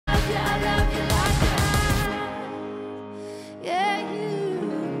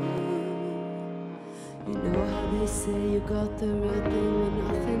say you got the real thing when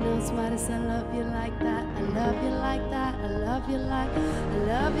nothing else matters. I love you like that. I love you like that. I love you like. I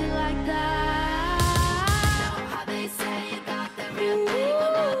love you like that. Know how they say you got the real thing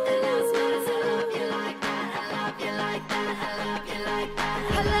when nothing else matters. I love you like that. I love you like that. I love you like that.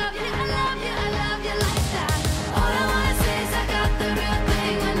 I love you. I love you. I love you like that. All I wanna say is I got the real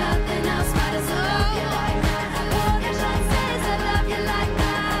thing when nothing else matters. I love you like that. I love you like that. I love you like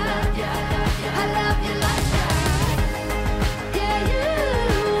that. I love you like that. Yeah, you.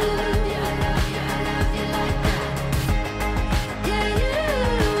 I love you. I love you like that. Yeah, you.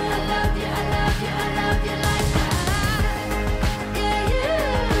 I love you. I love you. I love you like that. Yeah, you.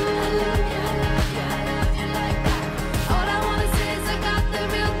 I love you. I love you. I love you like that. All I wanna say is I got the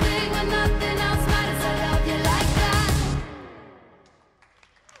real thing when nothing else matters. I love you like that.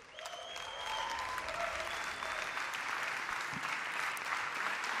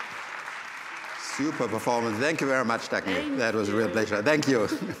 Super performance. Thank you very much, Dagny. That was a real pleasure. Thank you.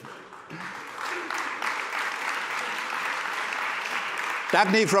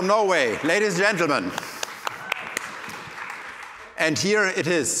 Dagny from Norway, ladies and gentlemen. And here it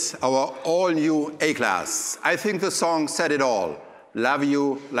is, our all-new A-class. I think the song said it all. Love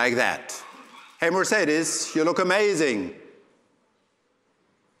you like that. Hey, Mercedes, you look amazing.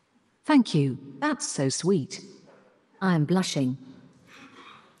 Thank you. That's so sweet. I am blushing.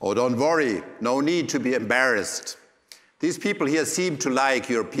 Oh, don't worry. No need to be embarrassed. These people here seem to like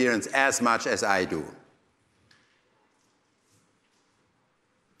your appearance as much as I do.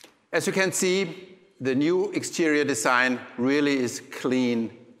 As you can see, the new exterior design really is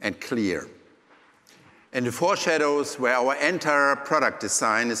clean and clear. And it foreshadows where our entire product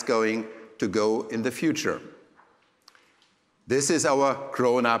design is going to go in the future. This is our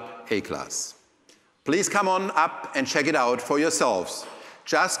grown-up A-class. Please come on up and check it out for yourselves.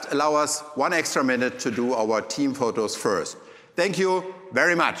 Just allow us 1 extra minute to do our team photos first. Thank you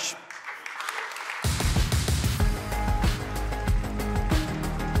very much.